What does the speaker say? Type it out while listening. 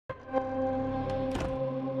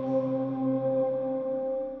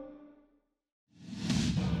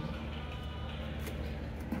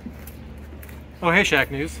Oh hey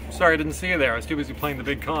Shacknews. Sorry I didn't see you there. I was too busy playing the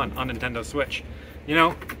big con on Nintendo Switch. You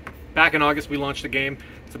know, back in August we launched a game.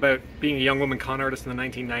 It's about being a young woman con artist in the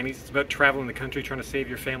 1990s. It's about traveling the country trying to save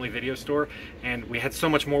your family video store. And we had so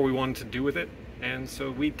much more we wanted to do with it. And so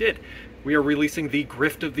we did. We are releasing the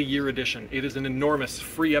Grift of the Year edition. It is an enormous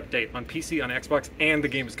free update on PC, on Xbox, and the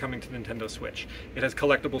game is coming to Nintendo Switch. It has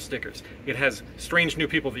collectible stickers. It has strange new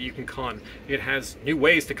people that you can con. It has new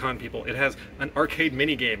ways to con people. It has an arcade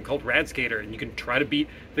minigame called Rad Skater, and you can try to beat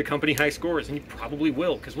the company high scores, and you probably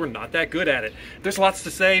will, because we're not that good at it. There's lots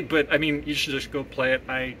to say, but I mean, you should just go play it.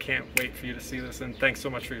 I can't wait for you to see this, and thanks so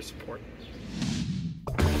much for your support.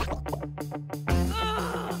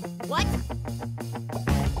 What?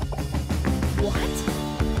 What?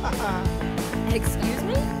 Excuse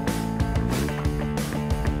me?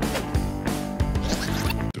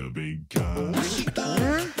 The big con.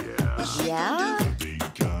 Yeah? The big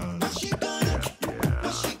con.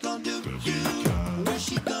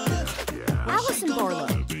 Allison Barlow.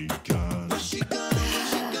 The big con.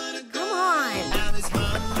 Come on. Alice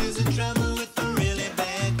mom is in trouble with a really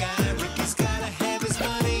bad guy. Ricky's gotta have his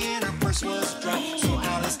money and her purse was dry. So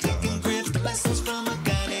Alice taking grift lessons from a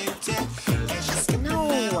guy named Ted. And she's skipping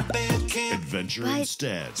out of bed camp. Adventure But-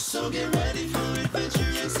 instead. So get ready for adventure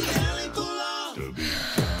and see Allie pull off. The big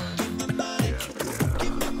con. Give me money,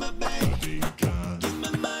 give me my bag. The big con. Give me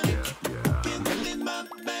money, give me my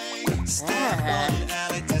bag. Step on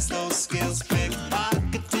Allie, test those skills. Big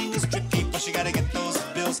pocketing is tricky, but she gotta get those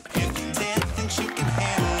bills. If Ted thinks she can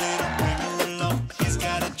handle it, bring her along. She's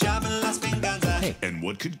got a job in Las Vegas. And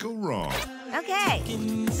what could go wrong? Okay.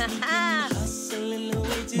 Hustling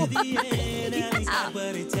away to the end, Allie's got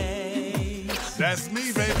what it takes. That's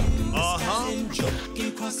me, baby. Uh-huh. And joking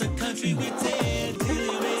across the country with Ted till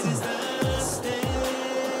he raises the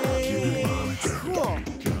stakes. Cool.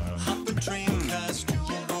 Hop a train, cause you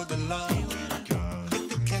can go the line. Get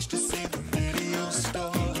the cash to save the video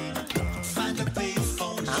store. Find a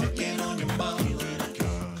payphone, checking on your mom.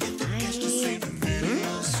 Get the cash to save the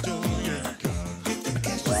video store. Get the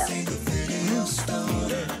cash to save the video store.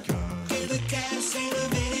 Get the cash to save the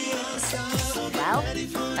video store. Well,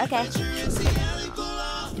 okay. See Allie pull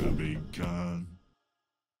off. The big con.